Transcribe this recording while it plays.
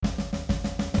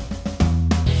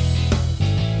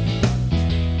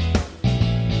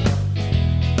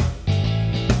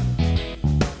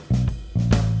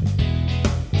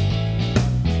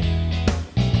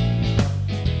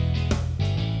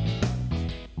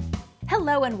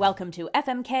Hello and welcome to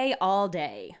FMK All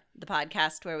Day, the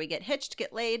podcast where we get hitched,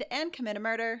 get laid, and commit a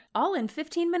murder. all in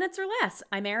 15 minutes or less.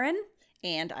 I'm Erin.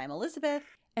 And I'm Elizabeth.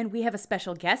 And we have a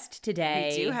special guest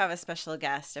today. We do have a special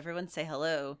guest. Everyone say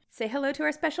hello. Say hello to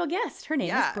our special guest. Her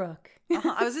name is Brooke.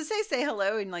 I was going to say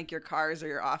hello in like your cars or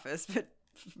your office, but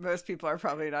most people are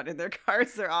probably not in their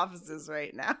cars or offices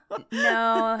right now.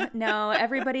 No,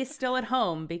 everybody's still at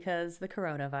home because the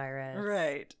coronavirus.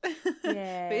 Right.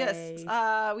 Yay. But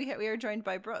yes, we are joined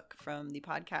by Brooke from the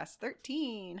podcast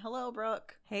 13. Hello,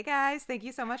 Brooke. Hey guys, thank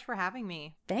you so much for having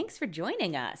me. Thanks for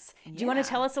joining us. Do you want to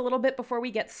tell us a little bit before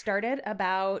we get started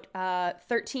about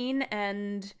 13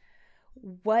 and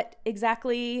what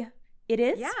exactly it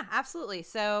is? Yeah, absolutely.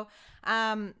 So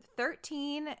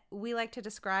 13 we like to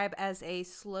describe as a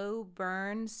slow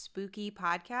burn spooky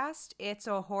podcast. It's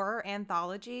a horror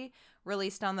anthology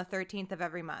released on the 13th of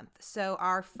every month. So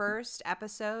our first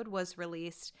episode was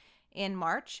released in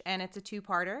March and it's a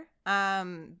two-parter.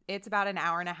 It's about an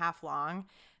hour and a half long,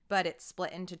 but it's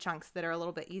split into chunks that are a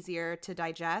little bit easier to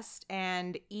digest.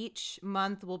 And each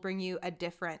month will bring you a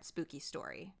different spooky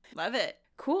story. Love it.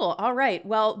 Cool. All right.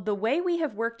 Well, the way we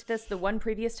have worked this the one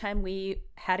previous time we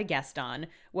had a guest on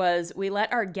was we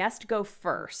let our guest go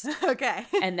first. Okay.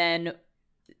 And then,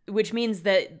 which means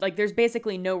that like there's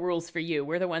basically no rules for you.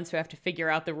 We're the ones who have to figure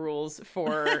out the rules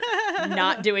for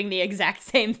not doing the exact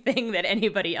same thing that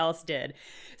anybody else did.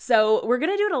 So we're going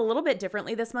to do it a little bit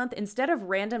differently this month. Instead of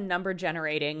random number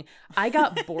generating, I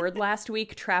got bored last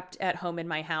week trapped at home in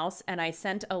my house, and I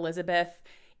sent Elizabeth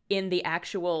in the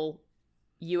actual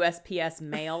USPS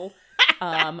mail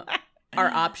our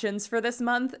options for this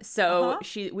month. So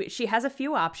she has a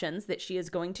few options that she is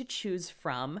going to choose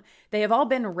from. They have all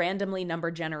been randomly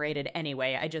number generated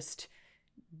anyway. I just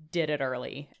did it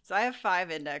early. So I have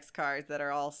 5 index cards that are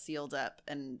all sealed up,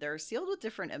 and they're sealed with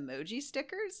different emoji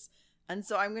stickers. And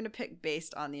so I'm going to pick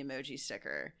based on the emoji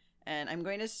sticker. And I'm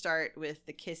going to start with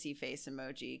the kissy face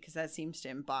emoji because that seems to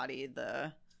embody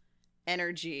the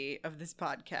energy of this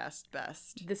podcast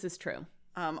best. This is true.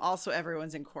 Also,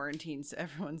 everyone's in quarantine, so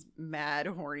everyone's mad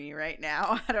horny right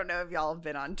now. I don't know if y'all have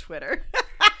been on Twitter.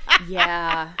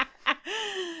 Yeah.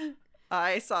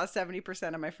 I saw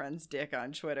 70% of my friend's dick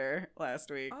on Twitter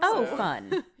last week. Oh, so.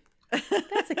 fun.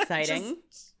 That's exciting.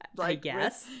 I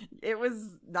guess. It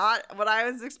was not what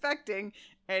I was expecting.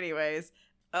 Anyways.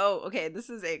 Oh, okay. This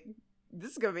is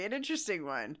going to be an interesting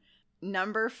one.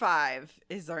 Number 5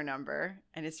 is our number,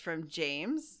 and it's from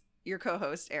James. Your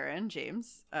co-host, Erin,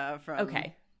 James, from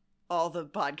all the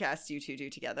podcasts you two do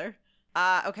together.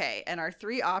 Okay, and our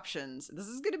 3 options. This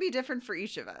is going to be different for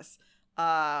each of us.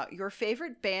 Your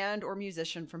favorite band or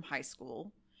musician from high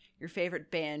school, your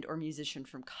favorite band or musician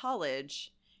from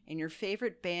college, and your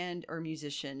favorite band or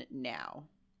musician now.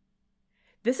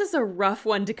 This is a rough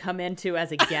one to come into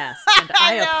as a guest, and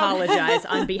I apologize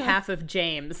on behalf of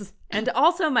James and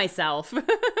also myself.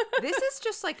 This is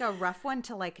just like a rough one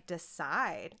to like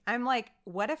decide. I'm like,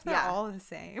 what if they're all the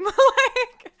same?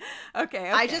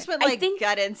 Okay. I just went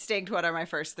gut instinct. What are my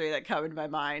first 3 that come in my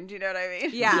mind? You know what I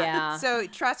mean? Yeah. So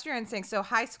trust your instinct. So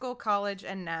high school, college,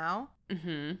 and now.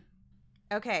 Mm-hmm.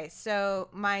 Okay. So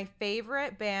my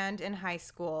favorite band in high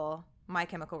school, My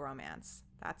Chemical Romance.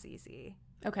 That's easy.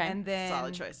 Okay. And then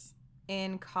solid choice.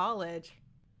 In college,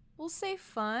 we'll say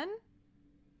Fun.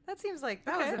 That seems like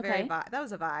that was a very that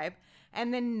was a vibe.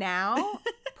 And then now,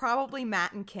 probably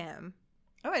Matt and Kim.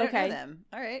 Oh, I don't know them.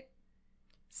 All right.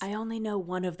 I only know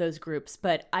one of those groups,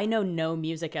 but I know no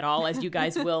music at all, as you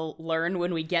guys will learn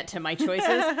when we get to my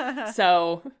choices.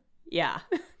 So, yeah.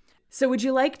 So would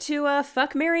you like to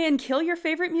fuck, marry, and kill your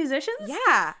favorite musicians?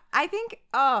 Yeah. I think,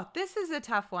 this is a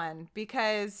tough one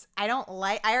because I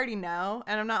already know,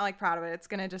 and I'm not like proud of it. It's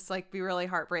going to just like be really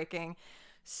heartbreaking.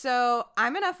 So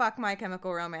I'm going to fuck My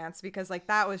Chemical Romance because like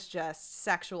that was just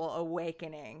sexual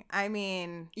awakening. I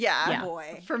mean,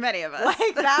 boy. For many of us.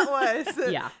 Like that was,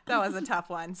 that was a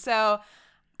tough one. So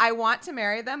I want to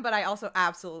marry them, but I also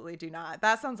absolutely do not.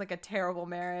 That sounds like a terrible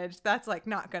marriage. That's like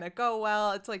not going to go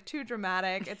well. It's like too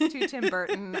dramatic. It's too Tim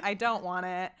Burton. I don't want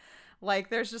it. Like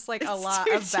there's just like a lot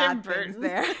of bad things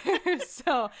there.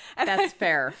 So that's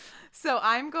fair. So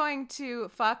I'm going to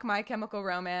fuck My Chemical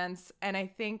Romance, and I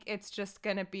think it's just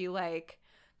going to be like,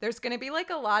 there's going to be like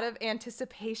a lot of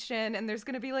anticipation, and there's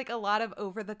going to be like a lot of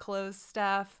over the clothes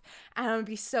stuff, and I'm going to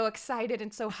be so excited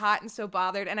and so hot and so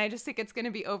bothered, and I just think it's going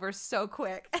to be over so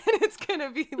quick, and it's going to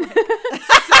be like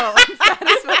so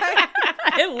unsatisfying.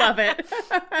 I love it.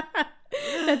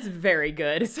 That's very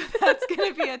good. So that's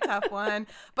going to be a tough one,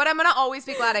 but I'm going to always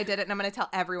be glad I did it, and I'm going to tell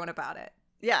everyone about it.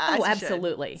 Yeah. Oh,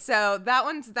 absolutely. So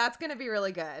that's going to be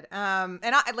really good. And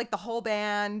I like the whole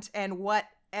band and what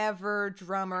whatever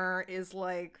drummer is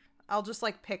like, I'll just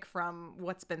like pick from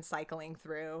what's been cycling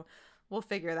through. We'll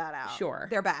figure that out. Sure.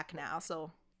 They're back now,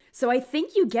 so. So I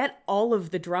think you get all of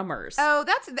the drummers. Oh,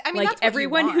 I mean, like that's what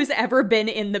everyone you want. who's ever been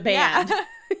in the band. Yeah.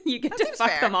 You get That to seems fuck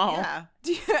fair. them all. Yeah.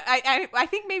 I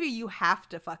think maybe you have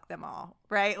to fuck them all,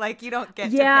 right? Like you don't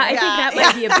get Yeah, to I pick. think that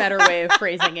might be a better way of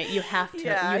phrasing it. You have to.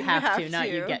 Yeah, you have to, to. not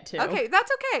you get to. Okay,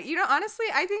 that's okay. You know, honestly,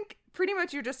 I think pretty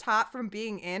much you're just hot from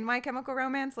being in My Chemical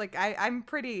Romance. Like I'm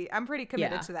pretty committed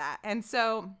Yeah. to that. And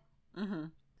so Mm-hmm.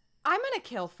 I'm gonna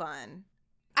kill Fun.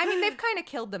 I mean, they've kind of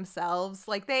killed themselves.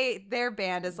 Like their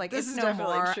band is like, This it's is no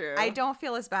definitely more. true. I don't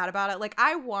feel as bad about it. Like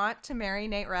I want to marry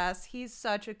Nate Russ. He's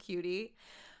such a cutie.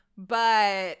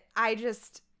 But I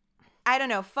don't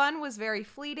know. Fun was very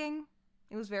fleeting.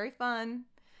 It was very fun.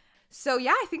 So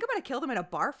yeah, I think I'm gonna kill them in a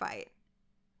bar fight.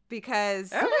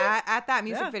 Because Okay. at that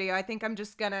music Yeah. video, I think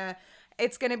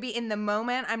it's gonna be in the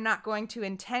moment. I'm not going to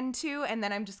intend to, and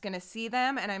then I'm just gonna see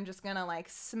them and I'm just gonna like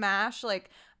smash like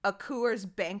a Coors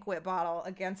Banquet bottle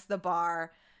against the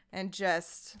bar and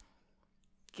just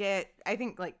get, I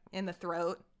think, like in the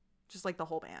throat, just like the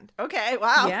whole band. Okay.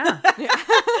 Wow. Yeah.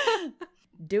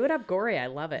 Do it up gory. I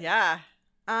love it. Yeah.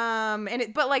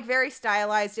 But like very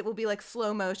stylized. It will be like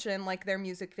slow motion, like their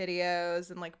music videos,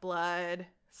 and like blood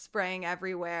spraying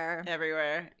everywhere.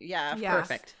 Everywhere. Yeah. Yeah.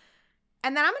 Perfect.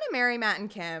 And then I'm gonna marry Matt and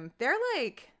Kim. They're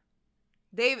like,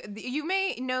 you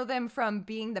may know them from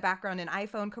being the background in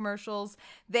iPhone commercials.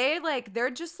 They're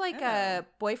just like a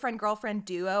boyfriend girlfriend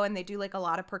duo, and they do like a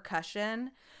lot of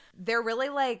percussion. They're really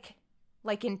like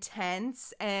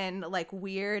intense and like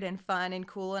weird and fun and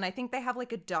cool. And I think they have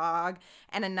like a dog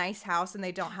and a nice house, and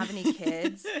they don't have any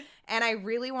kids. And I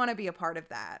really want to be a part of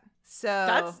that. So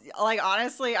That's like,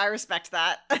 honestly, I respect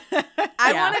that.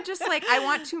 I Yeah. want to just like, I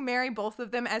want to marry both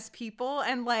of them as people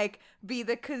and like be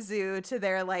the kazoo to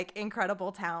their like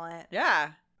incredible talent.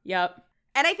 Yeah. Yep.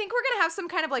 And I think we're going to have some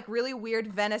kind of like really weird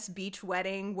Venice Beach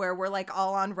wedding where we're like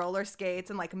all on roller skates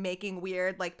and like making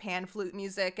weird like pan flute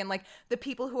music. And like the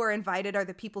people who are invited are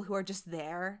the people who are just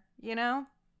there, you know?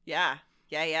 Yeah.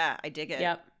 Yeah. Yeah. I dig it.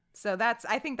 Yep. So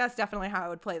I think that's definitely how I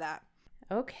would play that.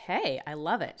 Okay. I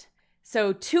love it.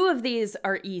 So 2 of these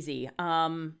are easy.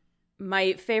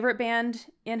 My favorite band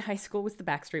in high school was the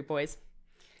Backstreet Boys.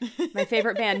 My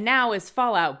favorite band now is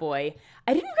Fall Out Boy.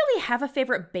 I didn't really have a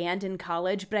favorite band in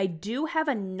college, but I do have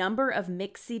a number of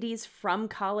mix CDs from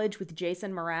college with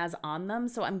Jason Mraz on them.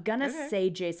 So I'm going to say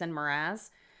Jason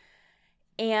Mraz.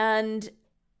 And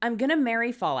I'm going to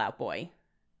marry Fall Out Boy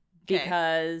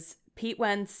because Pete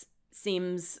Wentz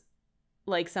seems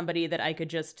like somebody that I could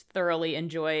just thoroughly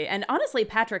enjoy. And honestly,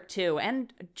 Patrick too.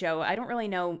 And Joe, I don't really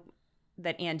know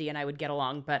that Andy and I would get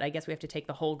along, but I guess we have to take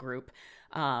the whole group.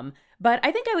 But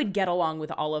I think I would get along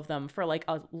with all of them for like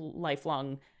a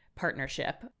lifelong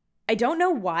partnership. I don't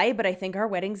know why, but I think our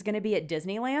wedding's going to be at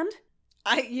Disneyland.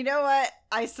 You know what?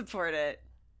 I support it.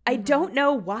 I don't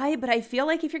know why, but I feel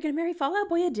like if you're going to marry Fall Out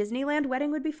Boy, a Disneyland wedding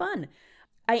would be fun.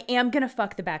 I am going to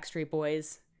fuck the Backstreet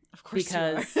Boys. Of course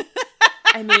Because, you are.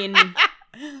 I mean,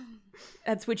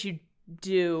 that's what you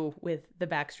do with the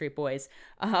Backstreet Boys.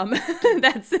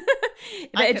 That's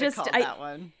I it. could have called that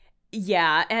one.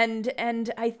 Yeah,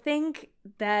 and I think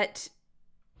that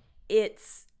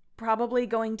it's probably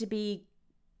going to be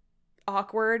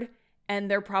awkward,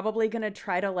 and they're probably going to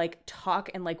try to like talk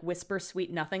and like whisper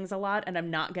sweet nothings a lot, and I'm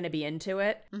not going to be into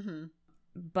it. Mm-hmm.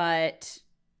 But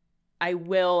I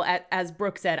will, as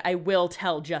Brooke said, I will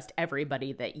tell just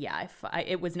everybody that, yeah,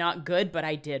 it was not good, but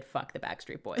I did fuck the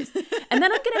Backstreet Boys. And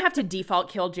then I'm going to have to default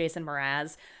kill Jason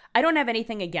Mraz. I don't have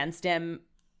anything against him.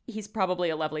 He's probably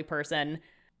a lovely person.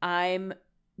 I'm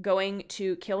going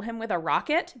to kill him with a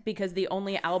rocket because the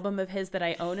only album of his that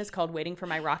I own is called Waiting for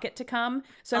My Rocket to Come.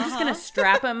 So I'm just going to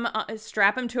strap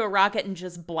him to a rocket and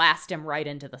just blast him right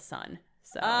into the sun.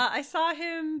 So I saw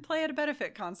him play at a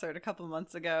benefit concert a couple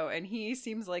months ago, and he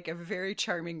seems like a very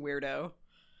charming weirdo.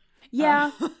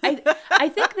 yeah, I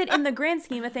think that in the grand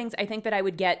scheme of things, I think that I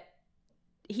would get.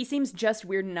 He seems just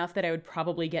weird enough that I would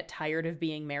probably get tired of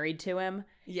being married to him.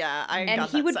 Yeah, And got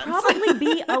he that would sense. probably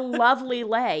be a lovely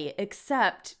lay,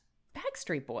 except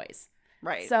Backstreet Boys.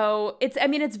 right. So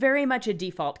it's very much a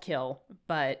default kill,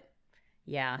 but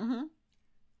yeah. Mhm.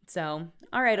 So,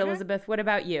 all right, Okay. Elizabeth, what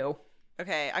about you?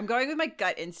 Okay, I'm going with my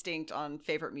gut instinct on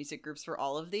favorite music groups for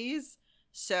all of these.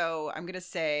 So I'm gonna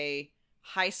say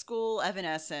high school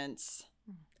Evanescence,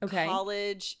 Okay.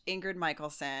 college Ingrid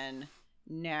Michaelson,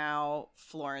 now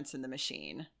Florence and the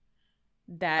Machine.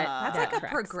 That's that like a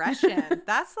tracks. progression.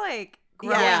 That's like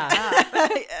growing Yeah.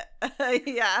 up.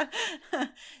 Yeah.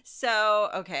 So,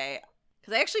 okay.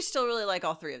 Because I actually still really like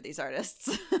all three of these artists.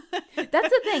 That's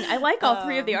the thing. I like all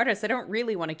three of the artists. I don't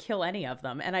really want to kill any of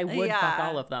them, and I would fuck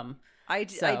all of them. I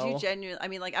do genuinely. I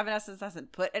mean, like, Evanescence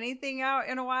hasn't put anything out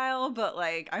in a while, but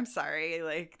like, I'm sorry,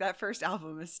 like that first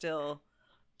album is still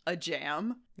a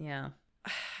jam. Yeah.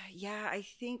 Yeah, I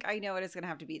think I know what it's gonna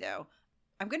have to be though.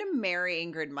 I'm gonna marry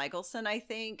Ingrid Michaelson. I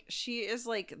think she is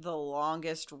like the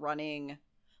longest running.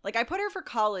 Like, I put her for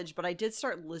college, but I did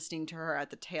start listening to her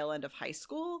at the tail end of high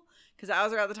school because that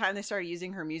was around the time they started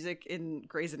using her music in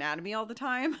Grey's Anatomy all the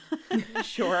time.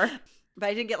 Sure. But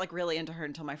I didn't get like really into her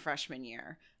until my freshman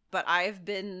year. But I've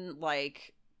been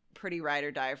like pretty ride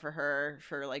or die for her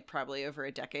for like probably over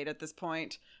a decade at this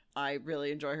point. I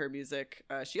really enjoy her music.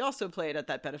 She also played at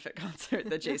that benefit concert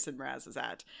that Jason Mraz is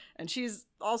at. And she's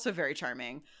also very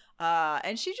charming.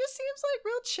 And she just seems like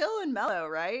real chill and mellow,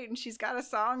 right? And she's got a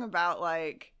song about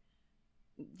like,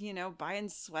 you know, buying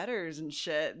sweaters and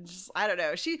shit. Just, I don't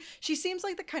know. She seems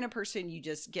like the kind of person you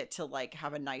just get to like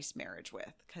have a nice marriage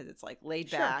with because it's like laid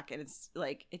back and it's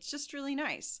like, it's just really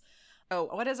nice. Oh,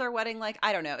 what is our wedding like?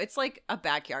 I don't know. It's like a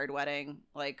backyard wedding.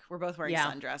 Like we're both wearing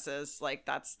sundresses. Like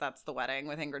that's the wedding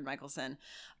with Ingrid Michaelson.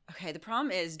 Okay, the problem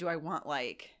is, do I want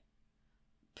like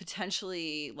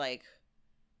potentially like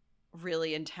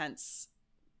really intense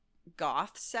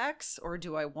goth sex, or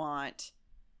do I want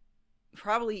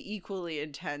probably equally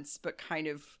intense but kind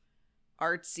of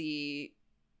artsy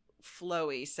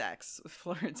flowy sex with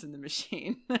Florence and the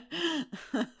Machine?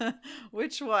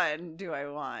 Which one do I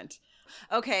want?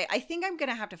 Okay, I think I'm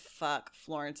gonna have to fuck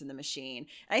Florence and the Machine.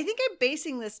 And I think I'm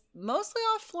basing this mostly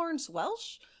off Florence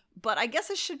Welch, but I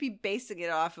guess I should be basing it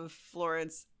off of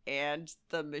Florence and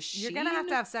the Machine. You're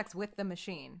gonna have sex with the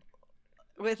Machine.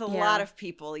 With a lot of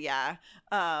people, yeah.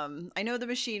 I know the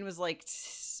Machine was like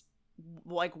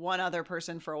one other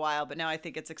person for a while, but now I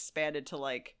think it's expanded to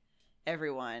like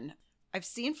everyone. I've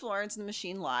seen Florence and the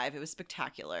Machine live. It was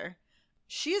spectacular.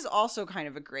 She is also kind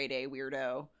of a grade A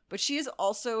weirdo, but she is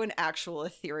also an actual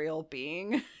ethereal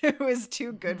being who is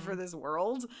too good for this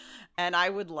world. And I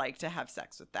would like to have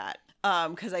sex with that.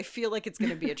 Because I feel like it's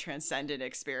going to be a transcendent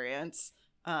experience.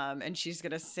 And she's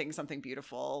going to sing something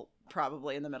beautiful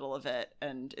probably in the middle of it.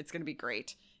 And it's going to be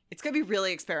great. It's going to be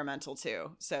really experimental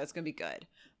too. So it's going to be good.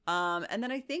 And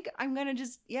then I think I'm going to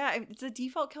just, it's a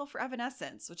default kill for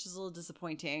Evanescence, which is a little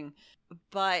disappointing.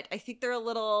 But I think they're a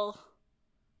little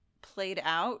played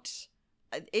out.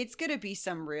 It's going to be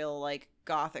some real like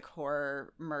gothic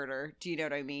horror murder. Do you know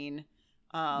what I mean?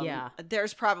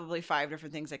 There's probably 5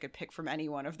 different things I could pick from any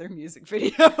one of their music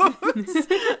videos.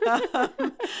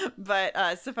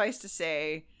 But suffice to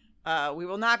say, we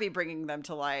will not be bringing them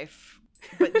to life.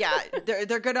 But yeah,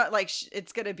 they're gonna like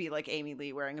it's gonna be like Amy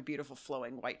Lee wearing a beautiful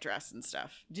flowing white dress and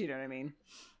stuff. Do you know what I mean?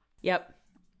 Yep.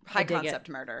 High concept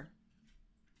murder.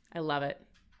 I love it.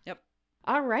 Yep.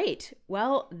 All right.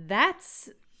 Well, that's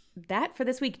that for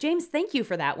this week. James, thank you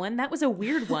for that one. That was a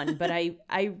weird one, but I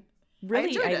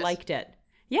really liked it.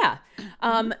 Yeah.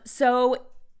 So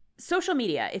social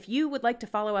media. If you would like to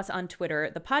follow us on Twitter,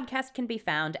 the podcast can be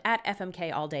found at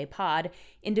FMK All Day Pod.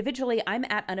 Individually, I'm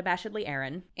at Unabashedly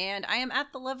Aaron. And I am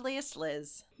at The Loveliest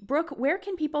Liz. Brooke, where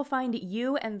can people find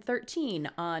you and 13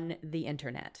 on the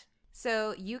internet?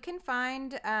 So you can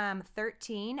find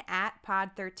 13 at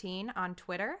Pod13 on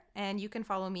Twitter. And you can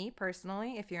follow me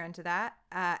personally, if you're into that,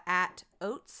 at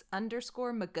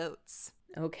Oats_Magoats.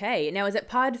 Okay. Now, is it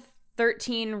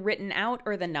Pod13 written out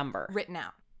or the number? Written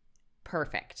out.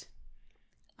 Perfect.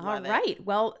 Love All right.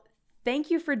 Well, thank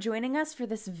you for joining us for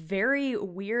this very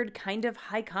weird kind of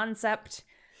high concept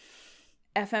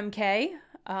FMK.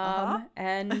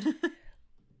 And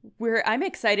I'm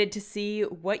excited to see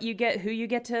what you get, who you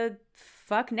get to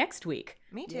fuck next week.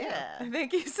 Me too. Yeah.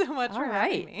 Thank you so much for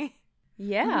having me.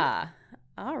 Yeah.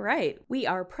 All right. We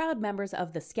are proud members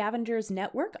of the Scavengers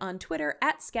Network on Twitter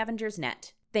at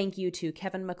ScavengersNet. Thank you to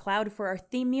Kevin MacLeod for our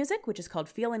theme music, which is called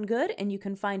Feelin' Good, and you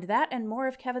can find that and more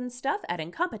of Kevin's stuff at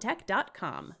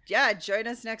Incompetech.com. Yeah, join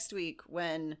us next week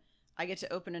when I get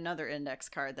to open another index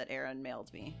card that Aaron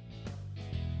mailed me.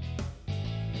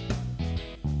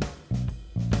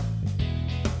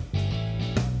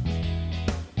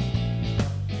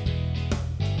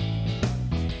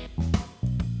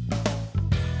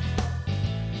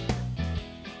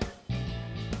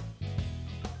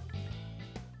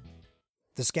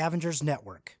 The Scavengers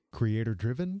Network.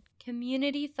 Creator-driven.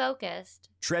 Community-focused.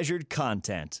 treasured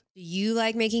content. Do you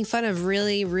like making fun of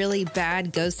really, really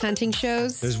bad ghost hunting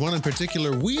shows? There's one in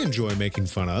particular we enjoy making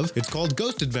fun of. It's called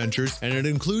Ghost Adventures, and it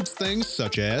includes things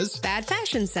such as Bad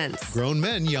fashion sense, grown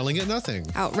men yelling at nothing,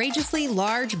 outrageously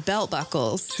large belt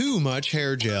buckles, too much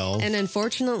hair gel, and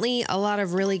unfortunately, a lot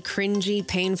of really cringy,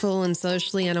 painful, and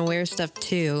socially unaware stuff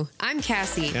too. I'm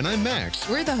Cassie. And I'm Max.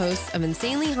 We're the hosts of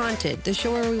Insanely Haunted, the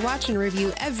show where we watch and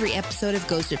review every episode of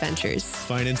Ghost Adventures.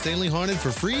 Find Insanely Haunted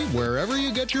for free wherever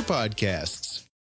you get your podcasts.